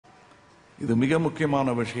இது மிக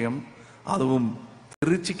முக்கியமான விஷயம். அதுவும்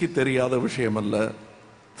திருச்சிக்கு தெரியாத விஷயம் அல்ல,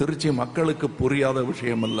 திருச்சி மக்களுக்கு புரியாத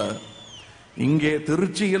விஷயம் அல்ல. இங்கே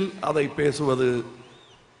திருச்சியில் அதை பேசுவது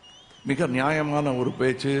மிக நியாயமான ஒரு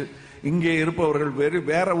பேச்சு. இங்கே இருப்பவர்கள்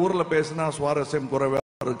வேற ஊர்ல பேசினா சுவாரஸ்யம்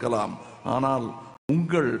குறைவாக இருக்கலாம். ஆனால்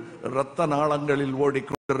உங்கள் இரத்த நாளங்களில்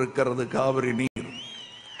ஓடிக்கொண்டிருக்கிறது காவிரி நீர்.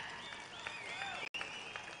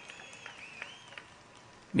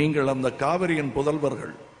 நீங்கள் அந்த காவிரியின்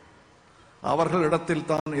புதல்வர்கள். அவர்களிடத்தில்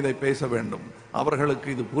தான் இதை பேச வேண்டும். அவர்களுக்கு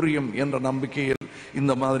இது புரியும் என்ற நம்பிக்கையில்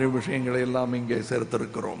இந்த மாதிரி விஷயங்களை எல்லாம் இங்கே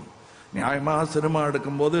சேர்த்திருக்கிறோம். நியாயமாக சினிமா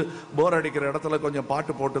எடுக்கும்போது போர் அடிக்கிற இடத்துல கொஞ்சம்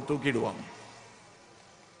பாட்டு போட்டு தூக்கிடுவாங்க.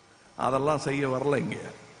 அதெல்லாம் செய்ய வரல. இங்க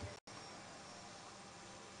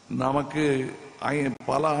நமக்கு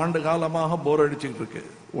பல ஆண்டு காலமாக போர் அடிச்சுட்டு இருக்கு.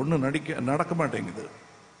 ஒன்னும் நடக்க மாட்டேங்குது.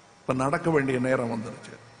 இப்ப நடக்க வேண்டிய நேரம்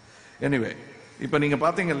வந்துருச்சு. எனிவே, இப்ப நீங்க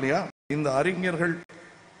பாத்தீங்க இல்லையா, இந்த அறிஞர்கள்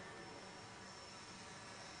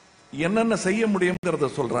என்னென்ன செய்ய முடியுங்கிறத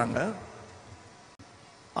சொல்றாங்க.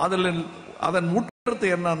 அதன் முற்று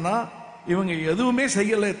என்னன்னா, இவங்க எதுவுமே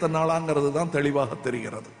செய்யல இத்தனை நாளாங்கிறது தான் தெளிவாக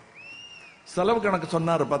தெரிகிறது. செலவு கணக்கு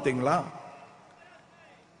சொன்னாரு பாத்தீங்களா?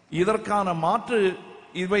 இதற்கான மாற்று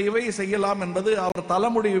இவை செய்யலாம் என்பது அவர்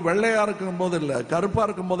தலைமுடி வெள்ளையா இருக்கும் போது இல்ல, கருப்பா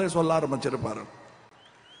இருக்கும் போதே சொல்ல ஆரம்பிச்சிருப்பாரு.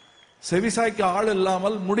 செவிசாய்க்கு ஆள்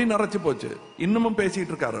இல்லாமல் முடி நரைச்சு போச்சு. இன்னமும்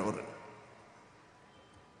பேசிட்டு இருக்காரு அவரு.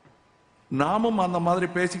 நாமும் அந்த மாதிரி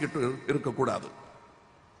பேசிக்கிட்டு இருக்கக்கூடாது.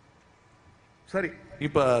 சரி,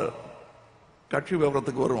 இப்ப கட்சி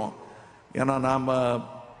விவரத்துக்கு வருவோம். ஏன்னா நாம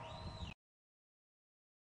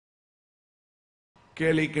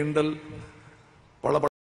கேலி கிண்டல் பலபட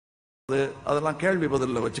அதெல்லாம் கேள்வி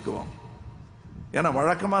பதில வச்சுக்குவோம். ஏன்னா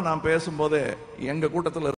வழக்கமா நான் பேசும்போதே எங்க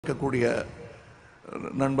கூட்டத்தில் இருக்கக்கூடிய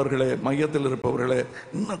நண்பர்களே, மையத்தில் இருப்பவர்களே,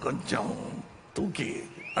 இன்னும் கொஞ்சம் தூக்கி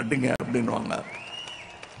அடிங்க அப்படின்வாங்க.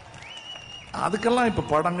 அதுக்கெல்லாம் இப்ப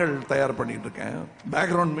படங்கள் தயார் பண்ணிட்டு இருக்கேன்.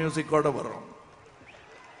 பேக்ரவுண்ட் மியூசிக்கோட வரும்.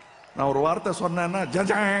 நான் ஒரு வார்த்தை சொன்னேன்னா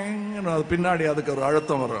ஜஜாங் பின்னாடி அதுக்கு ஒரு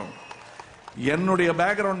அழுத்தம் வரும். என்னுடைய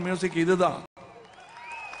பேக்ரவுண்ட் மியூசிக் இதுதான்.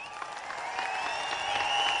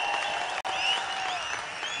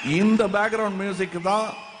 இந்த பேக்ரவுண்ட் மியூசிக் தான்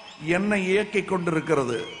என்னை இயக்கிக்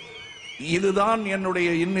கொண்டிருக்கிறது. இதுதான் என்னுடைய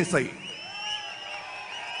இன்னிசை.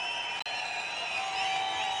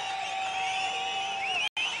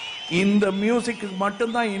 இந்த மியூசிக்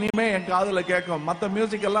மட்டும்தான் இனிமே என் காதுல கேட்கும். மற்ற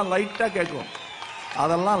மியூசிக் எல்லாம் லைட்டா கேட்கும்.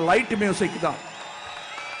 அதெல்லாம் லைட் மியூசிக் தான்.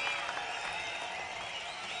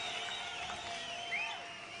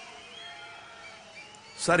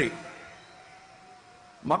 சரி,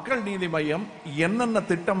 மக்கள் நீதி மையம் என்னென்ன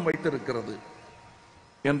திட்டம் வைத்திருக்கிறது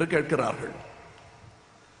என்று கேட்கிறார்கள்.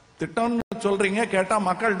 திட்டம் சொல்றீங்க, கேட்டா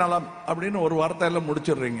மக்கள் நலம் அப்படின்னு ஒரு வார்த்தையில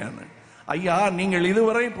முடிச்சிடுறீங்க. ஐயா, நீங்கள்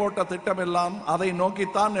இதுவரை போட்ட திட்டம் எல்லாம் அதை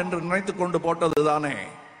நோக்கித்தான் என்று நினைத்துக் கொண்டு போட்டதுதானே.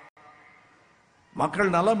 மக்கள்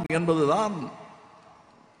நலம் என்பதுதான்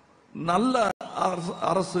நல்ல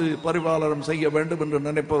அரசு பரிபாலனம் செய்ய வேண்டும் என்று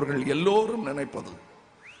நினைப்பவர்கள் எல்லோரும் நினைப்பது.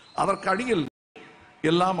 அதற்கு அடியில்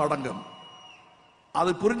எல்லாம் அடங்கும்.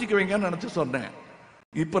 அது புரிஞ்சுக்க வைங்கன்னு நினைச்சு சொன்னேன்.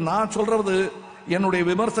 இப்ப நான் சொல்றது என்னுடைய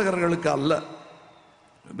விமர்சகர்களுக்கு அல்ல.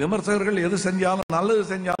 விமர்சகர்கள் எது செஞ்சாலும், நல்லது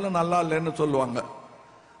செஞ்சாலும் நல்லா இல்லைன்னு சொல்லுவாங்க.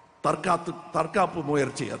 தற்காப்பு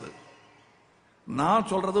முயற்சி அது. நான்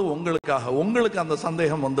சொல்றது உங்களுக்காக. உங்களுக்கு அந்த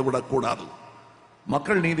சந்தேகம் வந்துவிடக் கூடாது.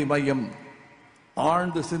 மக்கள் நீதி மையம்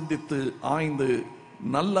ஆழ்ந்து சிந்தித்து ஆய்ந்து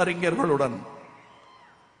நல்லறிஞர்களுடன்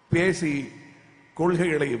பேசி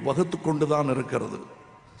கொள்கைகளை வகுத்துக் கொண்டுதான் இருக்கிறது.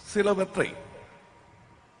 சிலவற்றை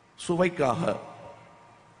சுவைக்காக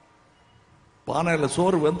பானையில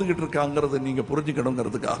சோறு வந்துகிட்டு இருக்காங்கிறது நீங்க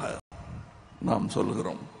புரிஞ்சுக்கணுங்கிறதுக்காக நாம்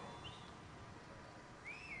சொல்லுகிறோம்.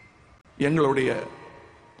 எங்களுடைய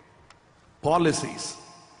பாலிசிஸ்,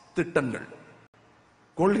 திட்டங்கள்,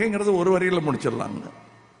 கொள்கைங்கிறது ஒரு வரியில் முடிச்சிடலாங்க.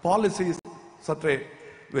 பாலிசிஸ் சற்றே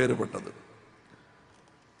வேறுபட்டது.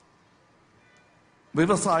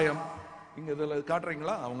 விவசாயம் இங்க இதுல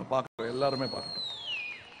காட்டுறீங்களா? அவங்க பார்க்க எல்லாருமே பார்க்கட்டும்.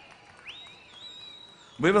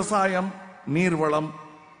 விவசாயம், நீர்வளம்,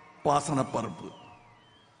 பாசனப்பரப்பு.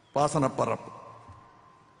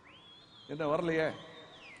 என்ன வரலையே?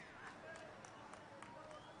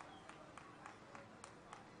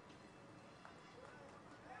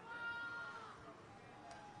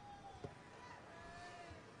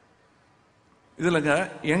 இதுலங்க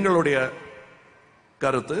எங்களுடைய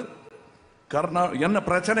கருத்து. என்ன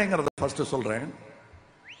பிரச்சனைங்கிறத ஃபர்ஸ்ட் சொல்றேன்.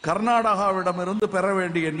 கர்நாடகாவிடமிருந்து பெற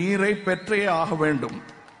வேண்டிய நீரை பெற்றே ஆக வேண்டும்.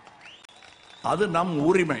 அது நம்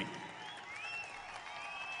உரிமை.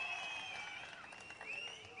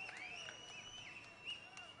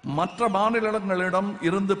 மற்ற மாநிலங்களிடம்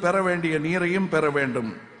இருந்து பெற வேண்டிய நீரையும் பெற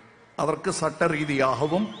வேண்டும். அதற்கு சட்ட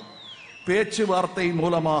ரீதியாகவும் பேச்சுவார்த்தை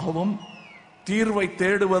மூலமாகவும் தீர்வை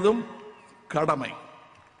தேடுவதும் கடமை.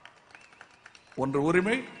 ஒன்று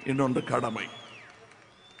உரிமை, இன்னொன்று கடமை.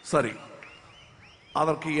 சரி,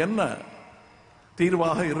 அதற்கு என்ன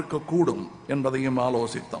தீர்வாக இருக்கக்கூடும் என்பதையும்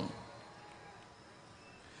ஆலோசித்தோம்.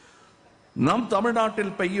 நம்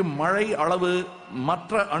தமிழ்நாட்டில் பெய்யும் மழை அளவு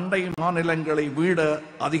மற்ற அண்டை மாநிலங்களை விட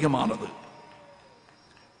அதிகமானது.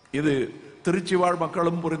 இது திருச்சி வாழ்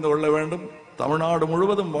மக்களும் புரிந்து கொள்ள வேண்டும், தமிழ்நாடு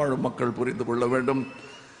முழுவதும் வாழும் மக்கள் புரிந்து கொள்ள வேண்டும்.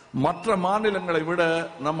 மற்ற மாநிலங்களை விட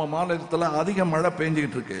நம்ம மாநிலத்தில் அதிக மழை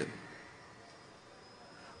பெஞ்சிட்டு இருக்கு.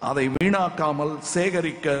 அதை வீணாக்காமல்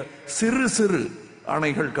சேகரிக்க சிறு சிறு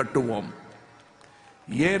அணைகள் கட்டுவோம்,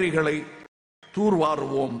 ஏரிகளை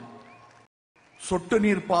தூர்வாருவோம், சொட்டு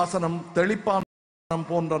நீர் பாசனம், தெளிப்பாசனம்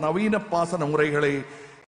போன்ற நவீன பாசன முறைகளை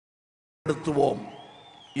பயன்படுத்துவோம்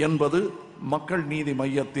என்பது மக்கள் நீதி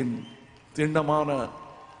மையத்தின் திண்ணமான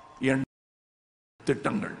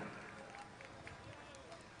திட்டங்கள்.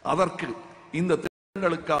 அதற்கு இந்த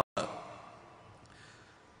திட்டங்களுக்காக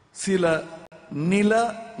சில நில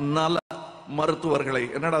நல மருத்துவர்களை,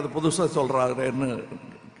 என்னடா அது புதுசா சொல்றாருன்னு,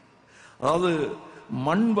 அதாவது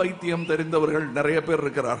மண் வைத்தியம் தெரிந்தவர்கள் நிறைய பேர்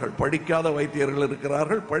இருக்கிறார்கள், படிக்காத வைத்தியர்கள்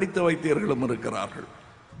இருக்கிறார்கள், படித்த வைத்தியர்களும் இருக்கிறார்கள்.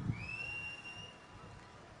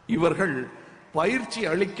 இவர்கள் பயிற்சி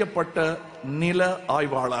அளிக்கப்பட்ட நில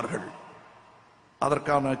ஆய்வாளர்கள்.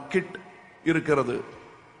 அதற்கான கிட் இருக்கிறது.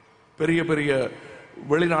 பெரிய பெரிய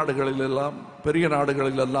வெளிநாடுகளில் எல்லாம், பெரிய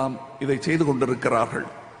நாடுகளில் எல்லாம் இதை செய்து கொண்டிருக்கிறார்கள்.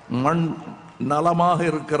 மண் நலமாக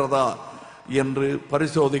இருக்கிறதா என்று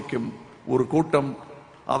பரிசோதிக்கும் ஒரு கூட்டம்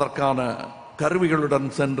அதற்கான கருவிகளுடன்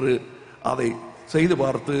சென்று அதை செய்து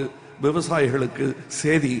பார்த்து விவசாயிகளுக்கு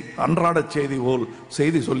செய்தி, அன்றாட செய்தி போல்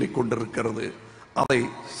செய்தி சொல்லிக் கொண்டிருக்கிறது. அதை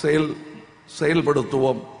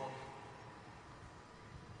செயல்படுத்துவோம்.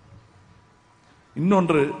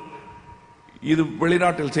 இன்னொன்று, இது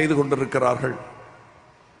வெளிநாட்டில் செய்து கொண்டிருக்கிறார்கள்.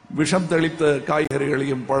 விஷம் தெளித்த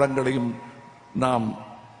காய்கறிகளையும் பழங்களையும் நாம்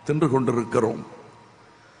தின்று கொண்டிருக்கிறோம்.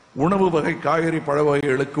 உணவு வகை காய்கறி பழ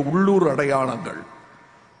வகைகளுக்கு உள்ளூர் அடையாளங்கள்,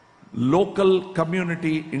 லோக்கல்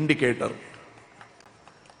கம்யூனிட்டி இண்டிகேட்டர்.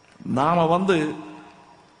 நாம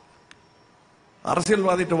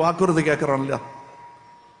அரசியல்வாதிட்டு வாக்குறுதி கேட்கிறோம் இல்லையா,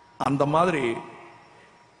 அந்த மாதிரி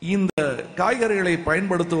இந்த காய்கறிகளை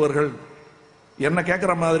பயன்படுத்துவர்கள் என்ன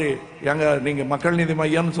கேட்கிற மாதிரி, எங்க நீங்க மக்கள் நீதி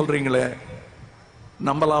மையம் சொல்றீங்களே,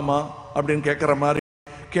 நம்பலாமா அப்படின்னு கேட்கிற மாதிரி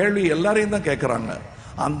கேள்வி எல்லாரையும் தான் கேட்கிறாங்க.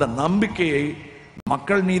 அந்த நம்பிக்கையை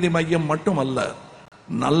மக்கள் நீதி மையம் மட்டுமல்ல,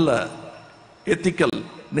 நல்ல எத்திக்கல்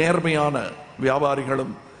நேர்மையான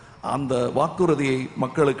வியாபாரிகளும் அந்த வாக்குறுதியை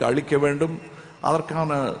மக்களுக்கு அளிக்க வேண்டும்.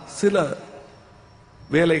 அதற்கான சில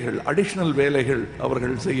வேலைகள், அடிஷனல் வேலைகள்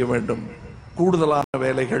அவர்கள் செய்ய வேண்டும், கூடுதலான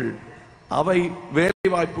வேலைகள். அவை வேலை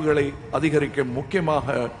வாய்ப்புகளை அதிகரிக்கும், முக்கியமாக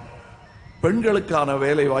பெண்களுக்கான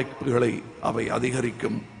வேலை வாய்ப்புகளை அவை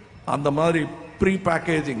அதிகரிக்கும். அந்த மாதிரி ப்ரீ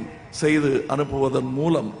பேக்கேஜிங் செய்து அனுப்புவதன்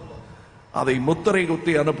மூலம், அதை முத்திரை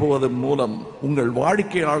குத்தி அனுப்புவதன் மூலம் உங்கள்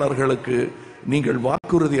வாடிக்கையாளர்களுக்கு நீங்கள்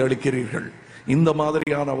வாக்குறுதி அளிக்கிறீர்கள். இந்த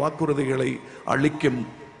மாதிரியான வாக்குறுதிகளை அளிக்கும்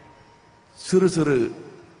சிறு சிறு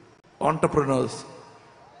ஆண்டர்பிரினர்ஸ்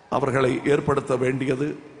அவர்களை ஏற்படுத்த வேண்டியது.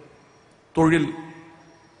 தொழில்,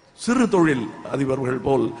 சிறு தொழில் அதிபர்கள்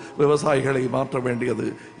போல் விவசாயிகளை மாற்ற வேண்டியது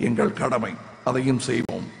எங்கள் கடமை. அதையும்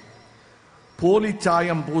செய்வோம். போலி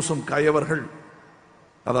சாயம் பூசும் கயவர்கள்,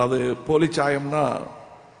 அதாவது போலி சாயம்னா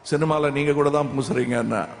சினிமாவில் நீங்க கூட தான் பூசுறீங்க,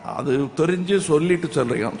 அது தெரிஞ்சு சொல்லிட்டு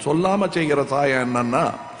சொல்றீங்க. சொல்லாம செய்கிற சாயம் என்னன்னா,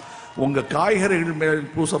 உங்க காய்கறிகள் மேல்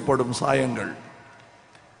பூசப்படும் சாயங்கள்.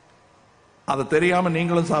 அதை தெரியாம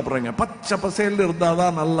நீங்களும் சாப்பிட்றீங்க. பச்சை பசேல்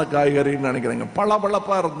இருந்தாதான் நல்ல காய்கறின்னு நினைக்கிறீங்க,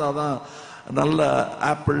 பளபளப்பா இருந்தாதான் நல்ல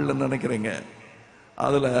ஆப்பிள் நினைக்கிறீங்க.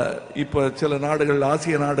 அதுல இப்ப சில நாடுகள்,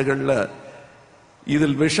 ஆசிய நாடுகள்ல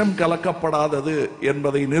இதில் விஷம் கலக்கப்படாதது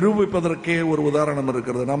என்பதை நிரூபிப்பதற்கே ஒரு உதாரணம்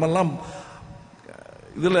இருக்கிறது. நம்மெல்லாம்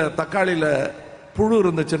இதுல தக்காளியில புழு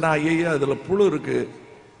இருந்துச்சுன்னா, ஐயா இதுல புழு இருக்கு,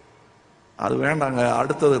 அது வேண்டாங்க,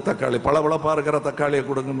 அடுத்தது தக்காளி, பளபளப்பா இருக்கிற தக்காளியை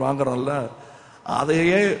கொடுங்கன்னு வாங்குறோம்ல,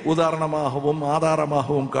 அதையே உதாரணமாகவும்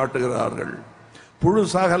ஆதாரமாகவும் காட்டுகிறார்கள். புழு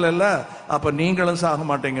சாகல, அப்ப நீங்களும் சாக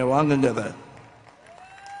மாட்டீங்க, வாங்குங்க. அதை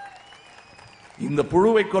இந்த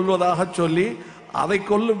புழுவை கொல்வதாக சொல்லி அதை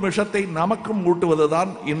கொல்லும் விஷத்தை நமக்கும்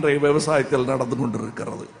ஊட்டுவதுதான் இன்றைய விவசாயத்தில் நடந்து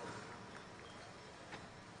கொண்டிருக்கிறது.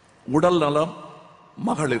 உடல் நலம்,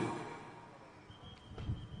 மகளிர்,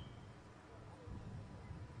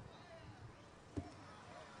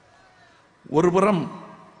 ஒருபுறம்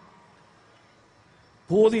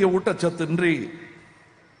போதிய ஊட்டச்சத்தின்றி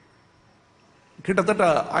கிட்டத்தட்ட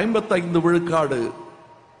 55 விழுக்காடு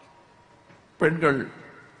பெண்கள்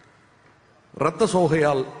இரத்த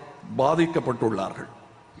சோகையால் பாதிக்கப்பட்டுள்ளார்கள்.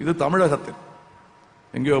 இது தமிழகத்தில்.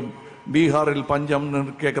 எங்கேயோ பீகாரில் பஞ்சம்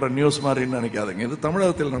கேட்கிற நியூஸ் மாதிரி நினைக்காதீங்க. இது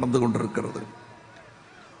தமிழகத்தில் நடந்து கொண்டிருக்கிறது.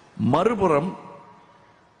 மறுபுறம்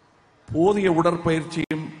போதிய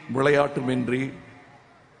உடற்பயிற்சியும் விளையாட்டுமின்றி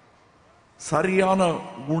சரியான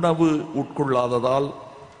உணவு உட்கொள்ளாததால்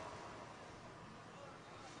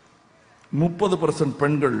 30%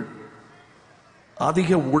 பெண்கள்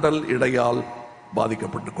அதிக உடல் எடையால்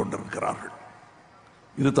பாதிக்கப்பட்டு கொண்டிருக்கிறார்கள்.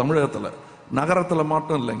 இது தமிழகத்தில், நகரத்தில்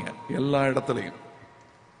மட்டும் இல்லைங்க, எல்லா இடத்துலையும்.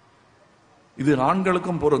 இது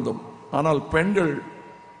ஆண்களுக்கும் பொருந்தும். ஆனால் பெண்கள்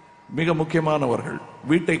மிக முக்கியமானவர்கள்,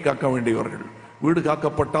 வீட்டை காக்க வேண்டியவர்கள். வீடு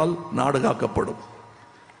காக்கப்பட்டால் நாடு காக்கப்படும்.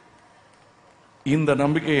 இந்த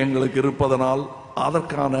நம்பிக்கை எங்களுக்கு இருப்பதனால்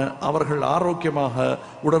அதற்கான அவர்கள் ஆரோக்கியமாக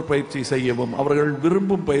உடற்பயிற்சி செய்யவும், அவர்கள்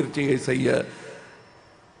விரும்பும் பயிற்சியை செய்ய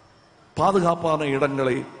பாதுகாப்பான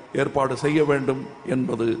இடங்களை ஏற்பாடு செய்ய வேண்டும்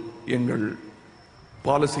என்பது எங்கள்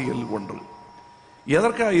பாலிசியில் ஒன்று.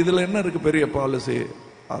 எதற்காக இதில் என்ன இருக்கு பெரிய பாலிசி?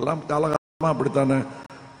 அதெல்லாம் காலகாலமாக அப்படித்தானே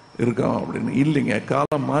இருக்கோம் அப்படின்னு இல்லைங்க.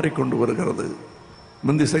 காலம் மாறிக்கொண்டு வருகிறது.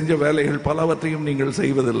 முந்தி செஞ்ச வேலைகள் பலவற்றையும் நீங்கள்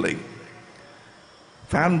செய்வதில்லை.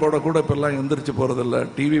 ஃபேன் போட கூட இப்பெல்லாம் எந்திரிச்சு போறதில்லை,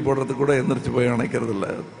 டிவி போடுறதுக்கு கூட எந்திரிச்சு போய் அணைக்கிறது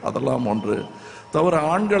இல்லை. அதெல்லாம் ஒன்று. தவிர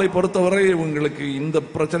ஆண்களை பொறுத்தவரை உங்களுக்கு இந்த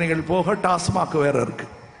பிரச்சனைகள் போக டாஸ்மாக் வேற இருக்கு.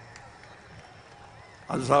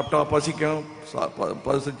 அது சாப்பிட்டா பசிக்கும்,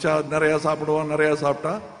 பசிச்சா நிறைய சாப்பிடுவோம், நிறைய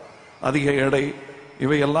சாப்பிட்டா அதிக எடை.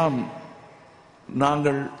 இவையெல்லாம்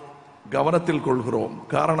நாங்கள் கவனத்தில் கொள்கிறோம்.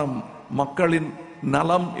 காரணம், மக்களின்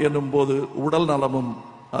நலம் என்னும் போது உடல் நலமும்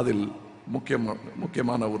அதில்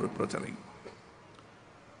முக்கியமான ஒரு பிரச்சனை.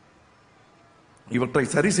 இவற்றை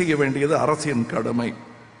சரி செய்ய வேண்டியது அரசின் கடமை.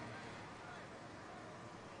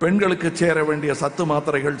 பெண்களுக்கு சேர வேண்டிய சத்து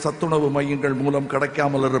மாத்திரைகள் சத்துணவு மையங்கள் மூலம்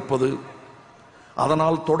கிடைக்காமல் இருப்பது,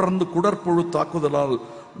 அதனால் தொடர்ந்து குடற்புழு தாக்குதலால்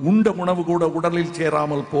உண்ட உணவு கூட உடலில்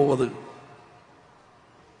சேராமல் போவது,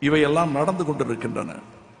 இவையெல்லாம் நடந்து கொண்டிருக்கின்றன.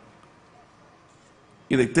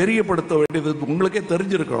 இதை தெரியப்படுத்த வேண்டியது உங்களுக்கே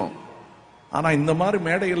தெரிஞ்சிருக்கணும். ஆனா இந்த மாதிரி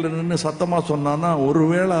மேடையில் நின்று சத்தமா சொன்னா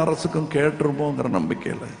ஒருவேளை அரசுக்கும் கேட்டுருமோங்கிற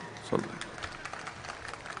நம்பிக்கையில சொல்றேன்.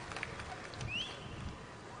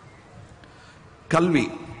 கல்வி,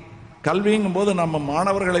 கல்விங்கும் போது நம்ம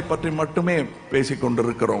மாணவர்களை பற்றி மட்டுமே பேசிக்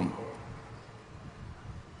கொண்டிருக்கிறோம்.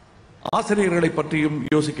 ஆசிரியர்களை பற்றியும்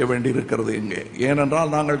யோசிக்க வேண்டியிருக்கிறது இங்கே.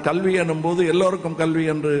 ஏனென்றால் நாங்கள் கல்வி என்னும் போது எல்லோருக்கும் கல்வி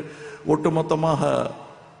என்று ஒட்டுமொத்தமாக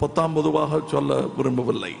பொத்தாம் பொதுவாக சொல்ல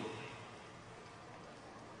விரும்பவில்லை.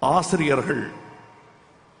 ஆசிரியர்கள்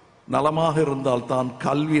நலமாக இருந்தால்தான்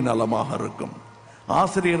கல்வி நலமாக இருக்கும்.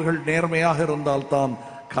 ஆசிரியர்கள் நேர்மையாக இருந்தால்தான்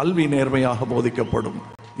கல்வி நேர்மையாக போதிக்கப்படும்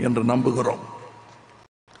என்று நம்புகிறோம்.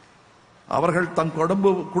 அவர்கள் தன்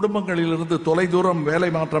குடும்பங்களிலிருந்து தொலைதூரம் வேலை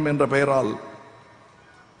மாற்றம் என்ற பெயரால்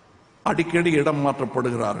அடிக்கடி இடம்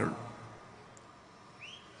மாற்றப்படுகிறார்கள்.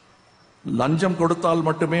 லஞ்சம் கொடுத்தால்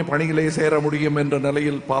மட்டுமே பணியிலே சேர முடியும் என்ற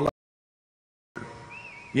நிலையில் பல,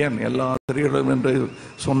 ஏன் எல்லா ஆசிரியர்களும் என்று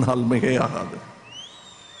சொன்னால் மிகையாகாது.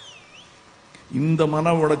 இந்த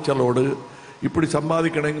மன உளைச்சலோடு இப்படி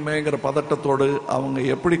சம்பாதிக்கணுமேங்கிற பதட்டத்தோடு அவங்க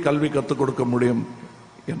எப்படி கல்வி கற்றுக் கொடுக்க முடியும்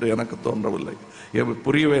என்று எனக்கு தோன்றவில்லை,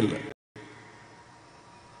 புரியவே இல்லை.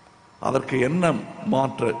 அதற்கு என்ன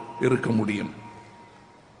மாற்று இருக்க முடியும்?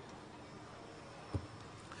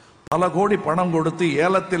 பல கோடி பணம் கொடுத்து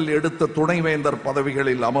ஏலத்தில் எடுத்த துணைவேந்தர்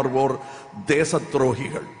பதவிகளில் அமர்வோர் தேச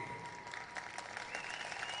துரோகிகள்.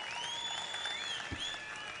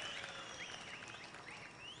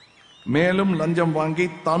 மேலும் லஞ்சம் வாங்கி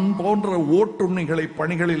தன் போன்ற ஓட்டுண்ணிகளை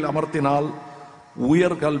பணிகளில் அமர்த்தினால்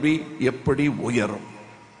உயர்கல்வி எப்படி உயரும்?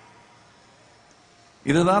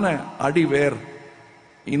 இதுதானே அடிவேர்.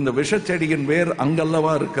 இந்த விஷச்செடியின் வேர்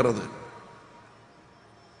அங்கல்லவா இருக்கிறது.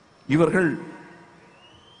 இவர்கள்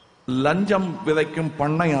லஞ்சம் விதைக்கும்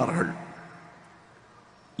பண்ணையார்கள்.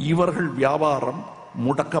 இவர்கள் வியாபாரம்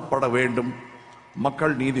முடக்கப்பட வேண்டும்.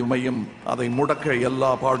 மக்கள் நீதி மையம் அதை முடக்க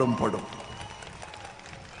எல்லா பாடும் படும்.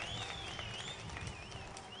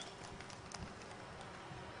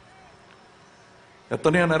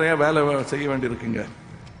 எத்தனையோ நிறைய வேலை செய்ய வேண்டியிருக்குங்க.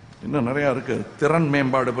 இன்னும் நிறைய இருக்கு. திறன்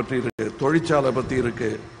மேம்பாடு பற்றி இருக்கு, தொழிற்சாலை பத்தி இருக்கு.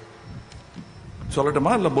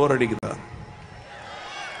 சொல்லட்டுமா இல்ல போர் அடிக்குதா?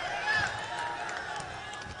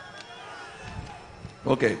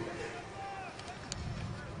 ஓகே.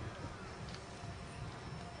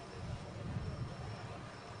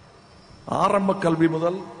 ஆரம்ப கல்வி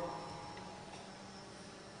முதல்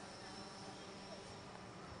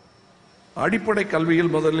அடிப்படை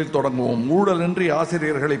கல்வியில் முதலில் தொடங்குவோம். ஊழலின்றி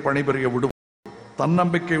ஆசிரியர்களை பணிபுரிய விடுவோம்.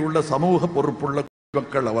 தன்னம்பிக்கை உள்ள சமூக பொறுப்புள்ள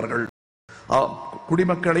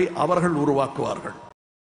குடிமக்களை அவர்கள் உருவாக்குவார்கள்.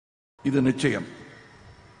 இது நிச்சயம்.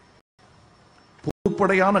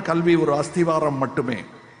 பொதுப்படையான கல்வி ஒரு அஸ்திவாரம் மட்டுமே.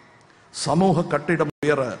 சமூக கட்டிடம்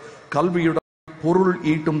உயர கல்வியுடன் பொருள்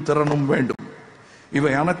ஈட்டும் திறனும் வேண்டும்.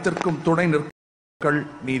 இவை அனைத்திற்கும் துணை நிற்கும்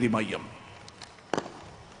நீதி மையம்.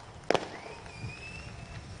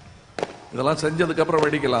 இதெல்லாம் செஞ்சதுக்கு அப்புறம்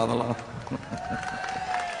வெடிக்கலாம். அதெல்லாம்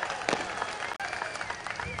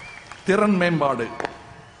திறன் மேம்பாடு.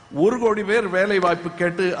 1 கோடி பேர் வேலை வாய்ப்பு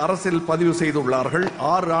கேட்டு அரசில் பதிவு செய்துள்ளார்கள்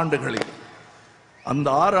 6 ஆண்டுகளில். அந்த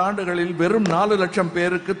 6 ஆண்டுகளில் வெறும் 4 லட்சம்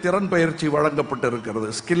பேருக்கு திறன் பயிற்சி வழங்கப்பட்டிருக்கிறது,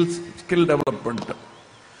 ஸ்கில் டெவலப்மெண்ட்.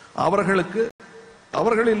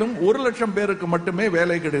 அவர்களிலும் 1 லட்சம் பேருக்கு மட்டுமே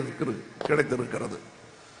வேலை கிடைத்திருக்கிறது.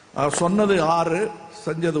 சொன்னது 6,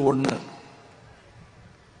 செஞ்சது 1.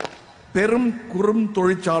 பெரும் குறும்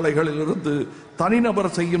தொழிற்சாலைகளில் இருந்து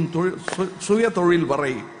தனிநபர் செய்யும் சுய தொழில்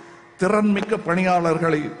வரை திறன்மிக்க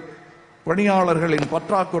பணியாளர்களின்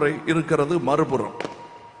பற்றாக்குறை இருக்கிறது. மறுபுறம்,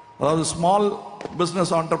 அதாவது ஸ்மால்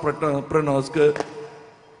பிசினஸ் ஆண்டர்பிரினர்ஸ்க்கு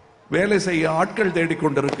வேலை செய்ய ஆட்கள்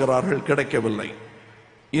தேடிக்கொண்டிருக்கிறார்கள், கிடைக்கவில்லை.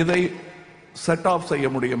 இதை செட் ஆஃப் செய்ய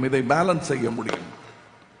முடியும், இதை பேலன்ஸ் செய்ய முடியும்.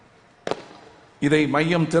 இதை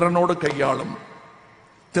மையம் திறனோடு கையாளும்.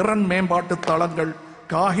 திறன் மேம்பாட்டு தளங்கள்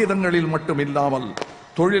காகிதங்களில் மட்டும் இல்லாமல்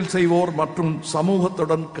தொழில் செய்வோர் மற்றும்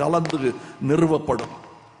சமூகத்துடன் கலந்து நிறுவப்படும்.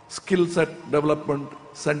 Skill set development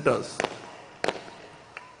centres.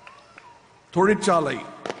 தொழிற்சாலை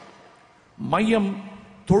மையம்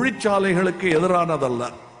தொழிற்சாலைகளுக்கு எதிரானதல்ல.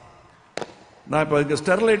 நான் இப்ப இங்க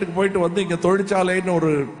ஸ்டெர்லைட்டுக்கு போயிட்டு வந்து இங்க தொழிற்சாலைன்னு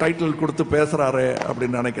ஒரு டைட்டில் கொடுத்து பேசுறாரு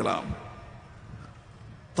அப்படின்னு நினைக்கலாம்.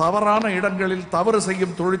 தவறான இடங்களில் தவறு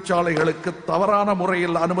செய்யும் தொழிற்சாலைகளுக்கு தவறான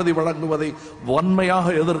முறையில் அனுமதி வழங்குவதை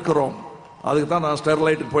வன்மையாக எதிர்க்கிறோம். அதுக்கு தான் நான்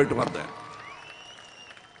ஸ்டெர்லைட்டுக்கு போயிட்டு வந்தேன்.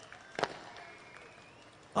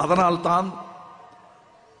 அதனால் தான்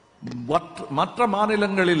மற்ற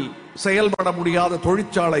மாநிலங்களில் செயல்பட முடியாத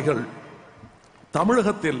தொழிற்சாலைகள்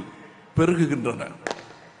தமிழகத்தில் பெருகுகின்றன.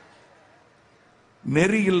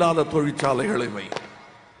 நெறி இல்லாத தொழிற்சாலைகள் இவை.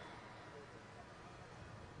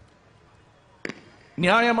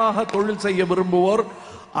 நியாயமாக தொழில் செய்ய விரும்புவோர்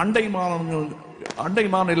அண்டை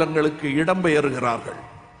மாநிலங்களுக்கு இடம்பெயர்கிறார்கள்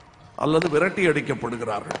அல்லது விரட்டி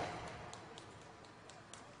அடிக்கப்படுகிறார்கள்.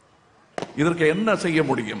 இதற்கு என்ன செய்ய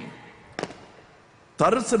முடியும்?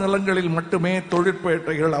 தரிசு நிலங்களில் மட்டுமே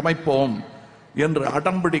தொழிற்பேட்டைகள் அமைப்போம் என்று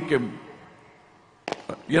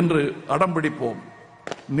அடம்பிடிப்போம்.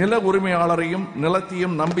 நில உரிமையாளரையும்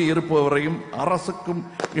நிலத்தையும் நம்பி இருப்பவரையும் அரசுக்கும்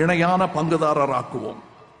இணையான பங்குதாரராக்குவோம்.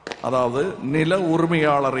 அதாவது நில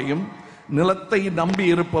உரிமையாளரையும் நிலத்தை நம்பி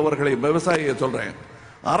இருப்பவர்களை, விவசாயியை சொல்றேன்,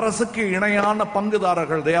 அரசுக்கு இணையான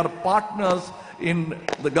பங்குதாரர்கள். they are partners in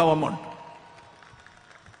the government.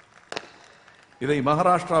 இதை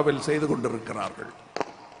மகாராஷ்டிராவில் செய்து கொண்டிருக்கிறார்கள்.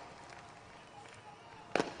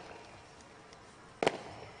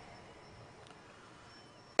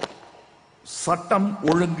 சட்டம்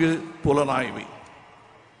ஒழுங்கு புலனாய்வு.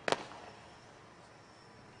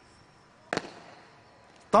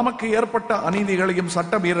 தமக்கு ஏற்பட்ட அநீதிகளையும்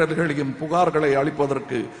சட்ட மீறல்களையும்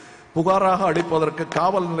புகாராக அளிப்பதற்கு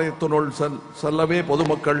காவல் நிலையத்தினுள் செல்லவே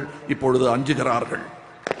பொதுமக்கள் இப்பொழுது அஞ்சுகிறார்கள்.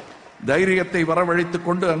 தைரியத்தை வரவழைத்துக்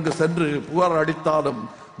கொண்டு அங்கு சென்று புகார் அளித்தாலும்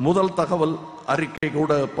முதல் தகவல் அறிக்கை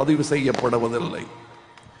கூட பதிவு செய்யப்படுவதில்லை.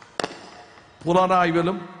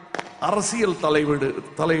 புலனாய்விலும் அரசியல்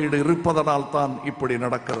தலையீடு இருப்பதனால் தான் இப்படி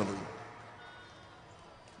நடக்கிறது.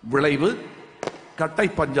 விளைவு கட்டை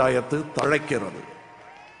பஞ்சாயத்து தழைக்கிறது.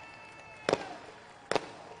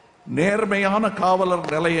 நேர்மையான காவலர்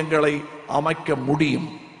நிலையங்களை அமைக்க முடியும்.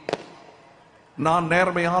 நான்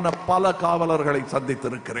நேர்மையான பல காவலர்களை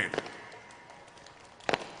சந்தித்திருக்கிறேன்.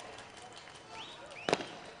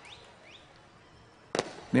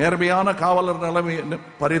 நேர்மையான காவலர் நிலைமை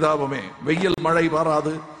பரிதாபமே. வெயில் மழை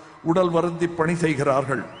வராது, உடல் வருந்தி பணி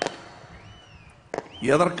செய்கிறார்கள்.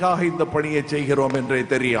 எதற்காக இந்த பணியை செய்கிறோம் என்றே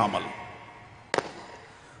தெரியாமல்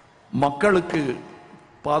மக்களுக்கு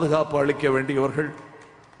பாதுகாப்பு அளிக்க வேண்டியவர்கள்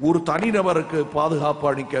ஒரு தனிநபருக்கு பாதுகாப்பு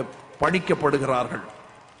அளிக்க பணிக்கப்படுகிறார்கள்.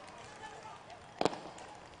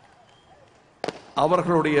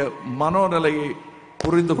 அவர்களுடைய மனோநிலையை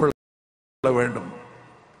புரிந்து கொள்ள வேண்டும்.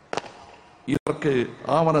 இதற்கு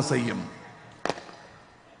ஆவண செய்யும்.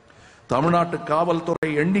 தமிழ்நாட்டு காவல்துறை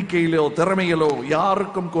எண்ணிக்கையிலோ திறமையிலோ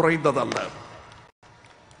யாருக்கும் குறைந்ததல்ல.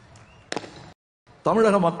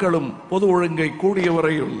 தமிழக மக்களும் பொது ஒழுங்கை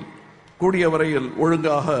கூடிய வரையில்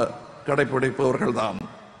ஒழுங்காக கடைபிடிப்பவர்கள்தான்.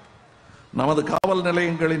 நமது காவல்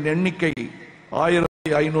நிலையங்களின் எண்ணிக்கை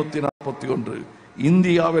 1541.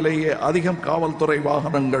 இந்தியாவிலேயே அதிகம் காவல்துறை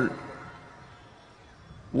வாகனங்கள்.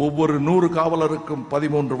 ஒவ்வொரு 100 காவலருக்கும்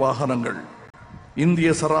 13 வாகனங்கள். இந்திய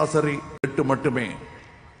சராசரி 8 மட்டுமே.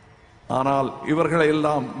 ஆனால் இவர்களை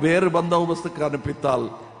எல்லாம் வேறு பந்தோபஸ்துக்கு அனுப்பித்தால்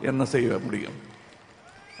என்ன செய்ய முடியும்?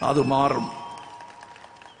 அது மாறும்.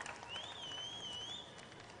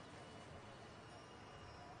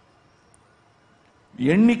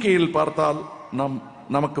 எண்ணிக்கையில் பார்த்தால்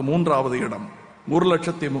நமக்கு மூன்றாவது இடம்.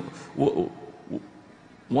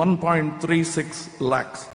 1,36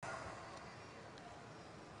 lakhs.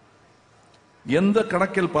 எந்த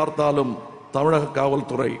கணக்கில் பார்த்தாலும் தமிழக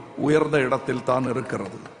காவல்துறை உயர்ந்த இடத்தில் தான்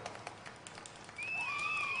இருக்கிறது.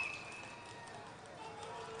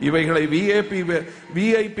 இவைகளை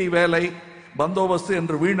விஐபி வேலை பந்தோபஸ்து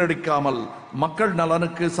என்று வீணடிக்காமல் மக்கள்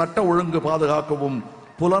நலனுக்கு சட்ட ஒழுங்கு பாதுகாக்கவும்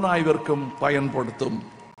புலனாய்விற்கும் பயன்படுத்தும்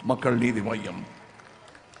மக்கள் நீதி மையம்.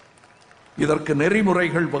 இதற்கு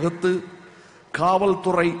நெறிமுறைகள் வகுத்து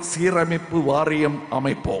காவல்துறை சீரமைப்பு வாரியம்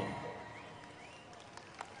அமைப்போம்.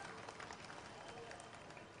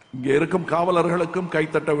 இங்கே இருக்கும் காவலர்களுக்கும்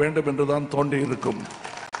கைத்தட்ட வேண்டும் என்றுதான் தோன்றியிருக்கும்.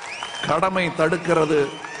 கடமை தடுக்கிறது,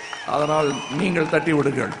 அதனால் நீங்கள் தட்டி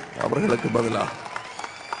விடுங்கள் அவர்களுக்கு பதிலாக.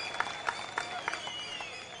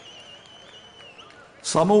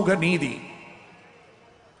 சமூக நீதி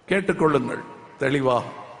கேட்டுக்கொள்ளுங்கள் தெளிவாக.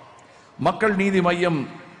 மக்கள் நீதி மையம்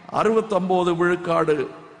 69 விழுக்காடு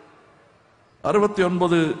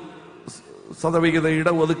 69%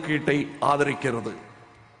 இடஒதுக்கீட்டை ஆதரிக்கிறது.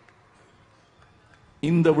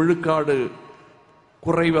 இந்த விழுக்காடு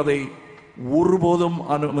குறைவதை ஒருபோதும்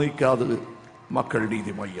அனுமதிக்காது மக்கள்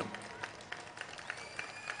நீதி மையம்.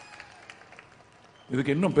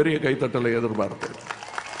 இதுக்கு இன்னும் பெரிய கைத்தட்டலை எதிர்பார்த்து.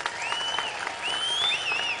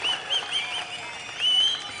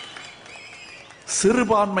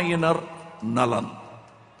 சிறுபான்மையினர் நலன்.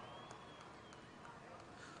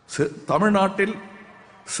 தமிழ்நாட்டில்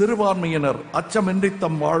சிறுபான்மையினர் அச்சமின்றி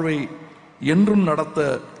தம் வாழ்வை என்றும் நடத்த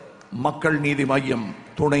மக்கள் நீதி மையம்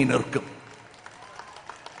துணை நிற்கும்.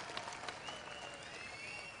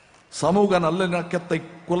 சமூக நல்லிணக்கத்தை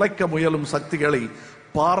குலைக்க முயலும் சக்திகளை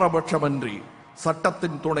பாரபட்சமின்றி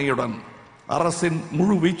சட்டத்தின் துணையுடன் அரசின்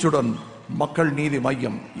முழு வீச்சுடன் மக்கள் நீதி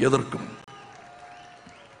மையம் எதிர்க்கும்.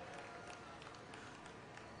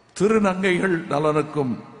 திருநங்கைகள்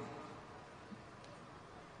நலனுக்கும்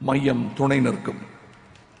மையம் துணை நிற்கும்.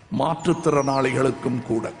 மாற்றுத்திறனாளிகளுக்கும்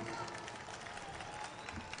கூட.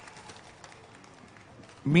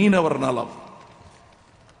 மீனவர் நலம்.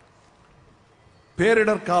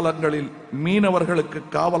 பேரிடர் காலங்களில் மீனவர்களுக்கு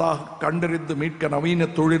காவலாக கண்டறிந்து மீட்க நவீன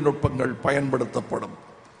தொழில்நுட்பங்கள் பயன்படுத்தப்படும்.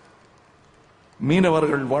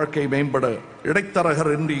 மீனவர்கள் வாழ்க்கை மேம்பட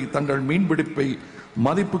இடைத்தரகர் இன்றி தங்கள் மீன்பிடிப்பை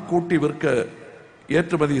மதிப்பு கூட்டி விற்க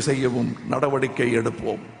ஏற்றுமதி செய்யவும் நடவடிக்கை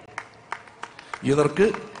எடுப்போம். இதற்கு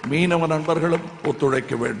மீனவ நண்பர்களும்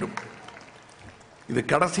ஒத்துழைக்க வேண்டும். இது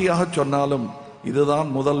கடைசியாக சொன்னாலும் இதுதான்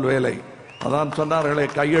முதல் வேலை. அதான் சொன்னார்களே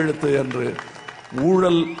கையெழுத்து என்று,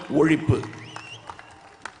 ஊழல் ஒழிப்பு.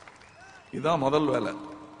 இதுதான் முதல் வேலை.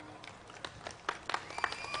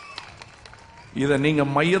 இதை நீங்க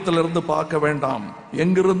மையத்திலிருந்து பார்க்க வேண்டாம்.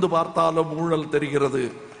 எங்கிருந்து பார்த்தாலும் ஊழல் தெரிகிறது.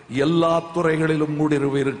 எல்லா துறைகளிலும்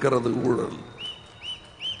ஊடுருவி இருக்கிறது ஊழல்.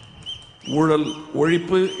 ஊழல்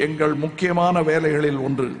ஒழிப்பு எங்கள் முக்கியமான வேலைகளில்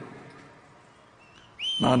ஒன்று.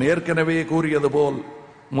 நான் ஏற்கனவே கூறியது போல்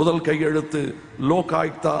முதல் கையெழுத்து லோக்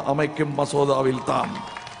ஆயுக்தா அமைக்கும் மசோதாவில் தான்.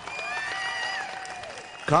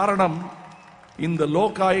 காரணம், இந்த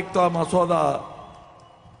லோக் ஆயுக்தா மசோதா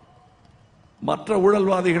மற்ற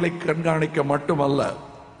ஊழல்வாதிகளை கண்காணிக்க மட்டுமல்ல,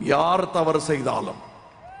 யார் தவறு செய்தாலும்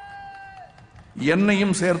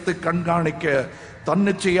என்னையும் சேர்த்து கண்காணிக்க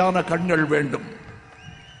தன்னிச்சையான கண்கள் வேண்டும்.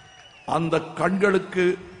 அந்த கண்களுக்கு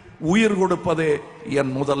உயிர் கொடுப்பதே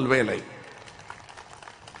என் முதல் வேலை.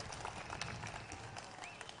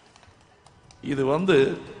 இது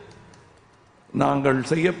நாங்கள்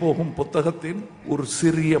செய்ய போகும் புத்தகத்தின் ஒரு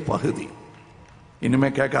சிறிய பகுதி. இனிமே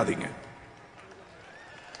கேட்காதீங்க.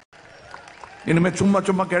 இனிமே சும்மா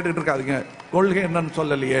சும்மா கேட்டுட்டு இருக்காதீங்க. கொள்கை என்னன்னு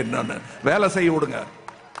சொல்லலையே என்னன்னு. வேலை செய்ய விடுங்க.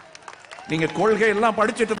 நீங்க கொள்கை எல்லாம்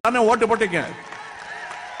படிச்சுட்டு தானே ஓட்டு போட்டீங்க.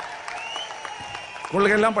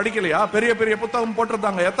 கொள்கை எல்லாம் படிக்கலையா? பெரிய பெரிய புத்தகம்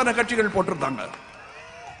போட்டிருந்தாங்க. எத்தனை கட்சிகள் போட்டிருந்தாங்க.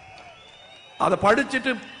 அதை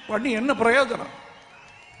படிச்சுட்டு பண்ணி என்ன பிரயோஜனம்?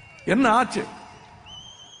 என்ன ஆச்சு?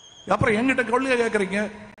 அப்புறம் எங்கிட்ட கொள்கை கேட்கறீங்க?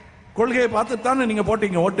 கொள்கையை பார்த்து தானே நீங்க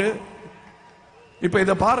போட்டீங்க ஓட்டு. இப்ப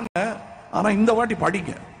இதை பாருங்க. ஆனா இந்த வாட்டி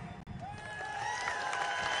படிங்க.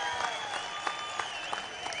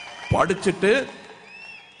 படிச்சுட்டு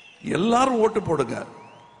எல்லாரும் ஓட்டு போடுங்க.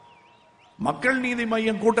 மக்கள் நீதி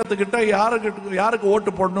மையம் கூட்டத்துக்கிட்ட யாருக்கு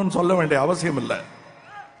ஓட்டு போடணும்னு சொல்ல வேண்டிய அவசியம் இல்லை.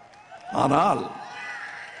 ஆனால்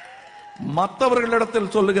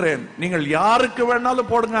மற்றவர்களிடத்தில் சொல்லுகிறேன், நீங்கள் யாருக்கு வேணாலும்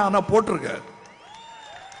போடுங்க, ஆனா போட்டுருங்க.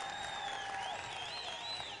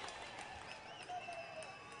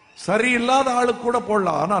 சரியில்லாத ஆளுக்கு கூட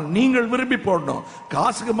போடலாம், ஆனால் நீங்கள் விரும்பி போடணும்.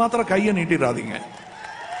 காசுக்கு மாத்திரம் கையை நீட்டிடாதீங்க.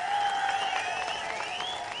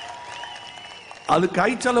 அது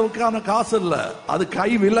கை செலவுக்கான காசு இல்ல, அது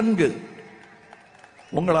கை விலங்கு.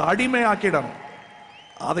 உங்களை அடிமை ஆக்கிடணும்.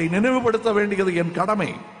 அதை நினைவுபடுத்த வேண்டியது என் கடமை.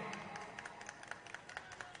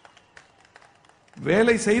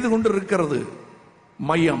 வேலை செய்து கொண்டிருக்கிறது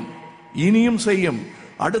மையம், இனியும் செய்யும்.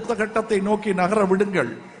 அடுத்த கட்டத்தை நோக்கி நகர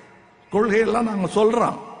விடுங்கள். கொள்கையெல்லாம் நாங்க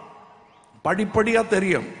சொல்றோம், படிப்படியா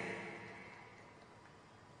தெரியும்.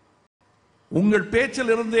 உங்கள்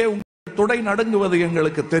பேச்சில் இருந்தே உங்கள் துடை நடுங்குவது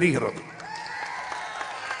எங்களுக்கு தெரிகிறது.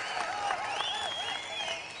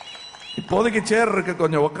 இப்போதைக்கு சேர் இருக்கு,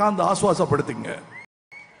 கொஞ்சம் உட்கார்ந்து ஆசுவாசப்படுத்திங்க.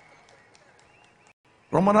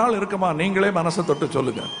 ரொம்ப நாள் இருக்குமா? நீங்களே மனசை தொட்டு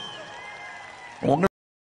சொல்லுங்க. உங்க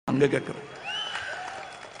அங்க கேட்கிறேன்.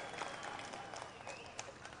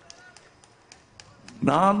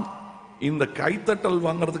 நான் இந்த கைத்தட்டல்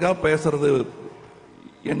வாங்கிறதுக்காக பேசுறது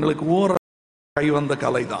எங்களுக்கு ஊர கை வந்த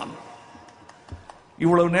கலைதான்.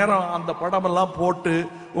 இவ்வளவு நேரம் அந்த படம் எல்லாம் போட்டு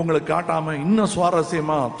உங்களுக்கு காட்டாம இன்னும்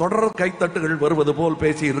சுவாரஸ்யமா தொடர் கைத்தட்டுகள் வருவது போல்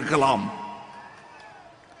பேசி இருக்கலாம்.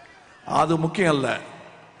 அது முக்கியம் அல்ல.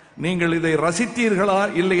 நீங்கள் இதை ரசித்தீர்களா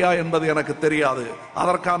இல்லையா என்பது எனக்கு தெரியாது.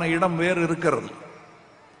 அதற்கான இடம் வேறு இருக்கிறது.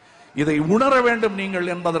 இதை உணர வேண்டும்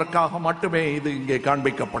நீங்கள் என்பதற்காக மட்டுமே இது இங்கே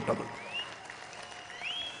காண்பிக்கப்பட்டது.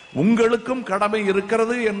 உங்களுக்கும் கடமை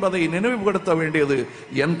இருக்கிறது என்பதை நினைவுபடுத்த வேண்டியது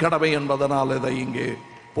என் கடமை என்பதனால் இதை இங்கே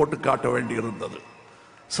போட்டு காட்ட வேண்டியிருந்தது.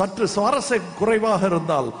 சற்று சுவாரஸ்யம் குறைவாக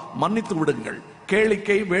இருந்தால் மன்னித்து விடுங்கள்.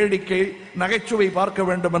 கேளிக்கை, வேடிக்கை, நகைச்சுவை பார்க்க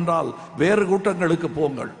வேண்டும் என்றால் வேறு கூட்டங்களுக்கு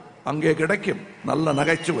போங்கள், அங்கே கிடைக்கும் நல்ல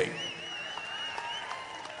நகைச்சுவை.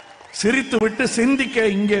 சிரித்து விட்டு சிந்திக்க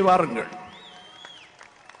இங்கே வாருங்கள்.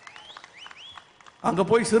 அங்க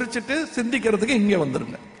போய் சிரிச்சிட்டு சிந்திக்கிறதுக்கு இங்கே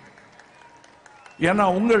வந்துருங்க. ஏன்னா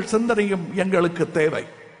உங்கள் சிந்தனையும் எங்களுக்கு தேவை.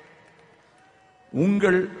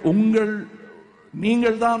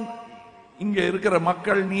 நீங்கள் தான் இங்க இருக்கிற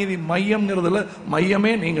மக்கள் நீதி மையம்ங்கிறதுல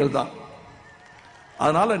மையமே நீங்கள் தான்.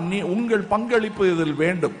 அதனால உங்கள் பங்களிப்பு இதில்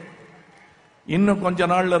வேண்டும். இன்னும் கொஞ்ச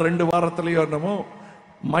நாள்ல 2 வாரத்திலேயோ என்னமோ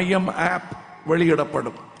மையம் ஆப்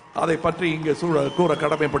வெளியிடப்படும். அதை பற்றி இங்கே கூற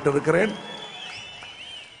கடமைப்பட்டிருக்கிறேன்.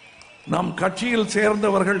 நம் கட்சியில்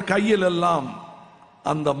சேர்ந்தவர்கள் கையில் எல்லாம்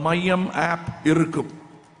அந்த மையம் ஆப் இருக்கும்.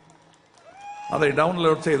 அதை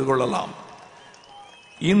டவுன்லோட் செய்து கொள்ளலாம்.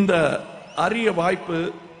 இந்த அரிய வாய்ப்பு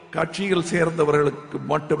கட்சியில் சேர்ந்தவர்களுக்கு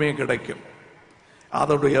மட்டுமே கிடைக்கும்.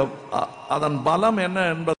 அதன் பலம் என்ன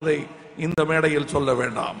என்பதை இந்த மேடையில் சொல்ல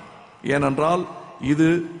வேண்டாம். ஏனென்றால் இது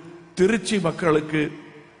திருச்சி மக்களுக்கு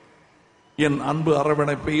என் அன்பு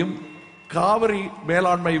அரவணைப்பையும் காவிரி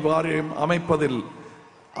மேலாண்மை வாரியம் அமைப்பதில்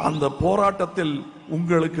அந்த போராட்டத்தில்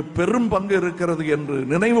உங்களுக்கு பெரும் பங்கு இருக்கிறது என்று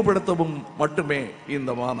நினைவுபடுத்தவும் மட்டுமே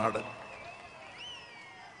இந்த மாநாடு.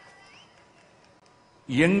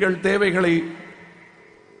 எங்கள் தேவைகளை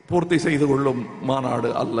பூர்த்தி செய்து கொள்ளும் மாநாடு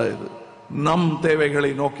அல்ல இது. நம் தேவைகளை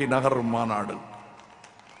நோக்கி நகரும் மாநாடு.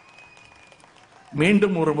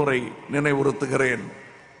 மீண்டும் ஒரு முறை நினைவுறுத்துகிறேன்,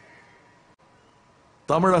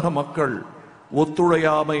 தமிழக மக்கள்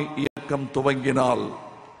ஒத்துழையாமை இயக்கம் துவங்கினால்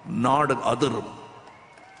நாடு அதிரும்.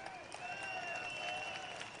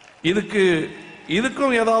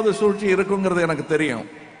 இதுக்கும் ஏதாவது சூழ்ச்சி இருக்குங்கிறது எனக்கு தெரியும்.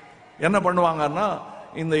 என்ன பண்ணுவாங்கன்னா,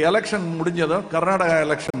 இந்த எலெக்ஷன் முடிஞ்சதும், கர்நாடகா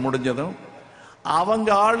எலெக்ஷன் முடிஞ்சதும் அவங்க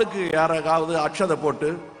ஆளுக்கு யாராவது அக்ஷதை போட்டு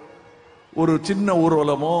ஒரு சின்ன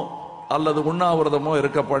ஊர்வலமோ அல்லது உண்ணாவிரதமோ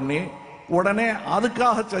இருக்க பண்ணி உடனே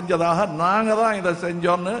அதுக்காக செஞ்சதாக நாங்க தான் இதை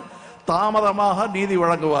செஞ்சோன்னு தாமதமாக நீதி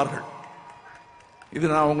வழங்குவார்கள். இது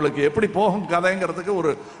நான் உங்களுக்கு எப்படி போகும் கதைங்கிறதுக்கு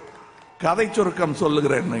ஒரு கதை சுருக்கம்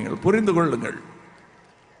சொல்லுகிறேன், நீங்கள் புரிந்து கொள்ளுங்கள்.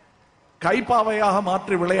 கைப்பாவையாக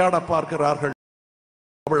மாற்றி விளையாட பார்க்கிறார்கள்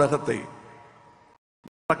தமிழகத்தை.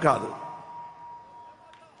 நடக்காது.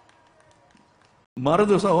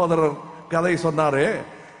 மருது சகோதரர் கதை சொன்னாரே,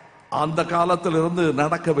 அந்த காலத்தில் இருந்து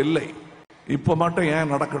நடக்கவில்லை. இப்ப மட்டும்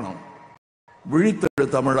ஏன் நடக்கணும்? விழித்தெழு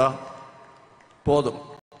தமிழா, போதும்.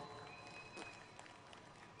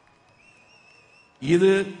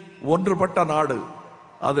 இது ஒன்றுபட்ட நாடு,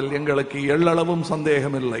 அதில் எங்களுக்கு எள்ளளவும்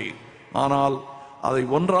சந்தேகம் இல்லை. ஆனால் அதை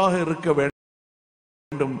ஒன்றாக இருக்க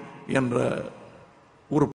வேண்டும் என்ற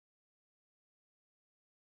ஒரு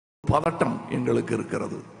பதட்டம் எங்களுக்கு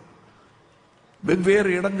இருக்கிறது.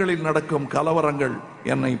 வெவ்வேறு இடங்களில் நடக்கும் கலவரங்கள்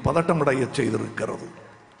என்னை பதட்டமடைய செய்திருக்கிறது.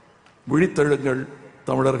 விழித்தெழுங்கள்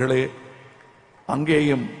தமிழர்களே,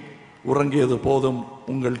 அங்கேயும் உறங்கியது போதும்.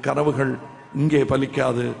 உங்கள் கனவுகள் இங்கே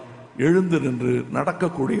பலிக்காது. எழுந்து நின்று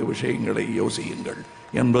நடக்கக்கூடிய விஷயங்களை யோசியுங்கள்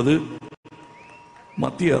என்பது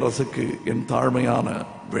மத்திய அரசுக்கு என் தாழ்மையான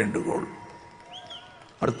வேண்டுகோள்.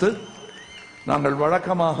 அடுத்து நாங்கள்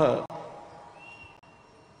வழக்கமாக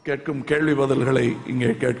கேட்கும் கேள்வி பதில்களை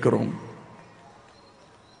இங்கே கேட்கிறோம்.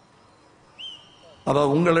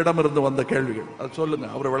 அதாவது உங்களிடமிருந்து வந்த கேள்விகள், அது சொல்லுங்க,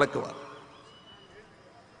 அவர் விளக்குவார்.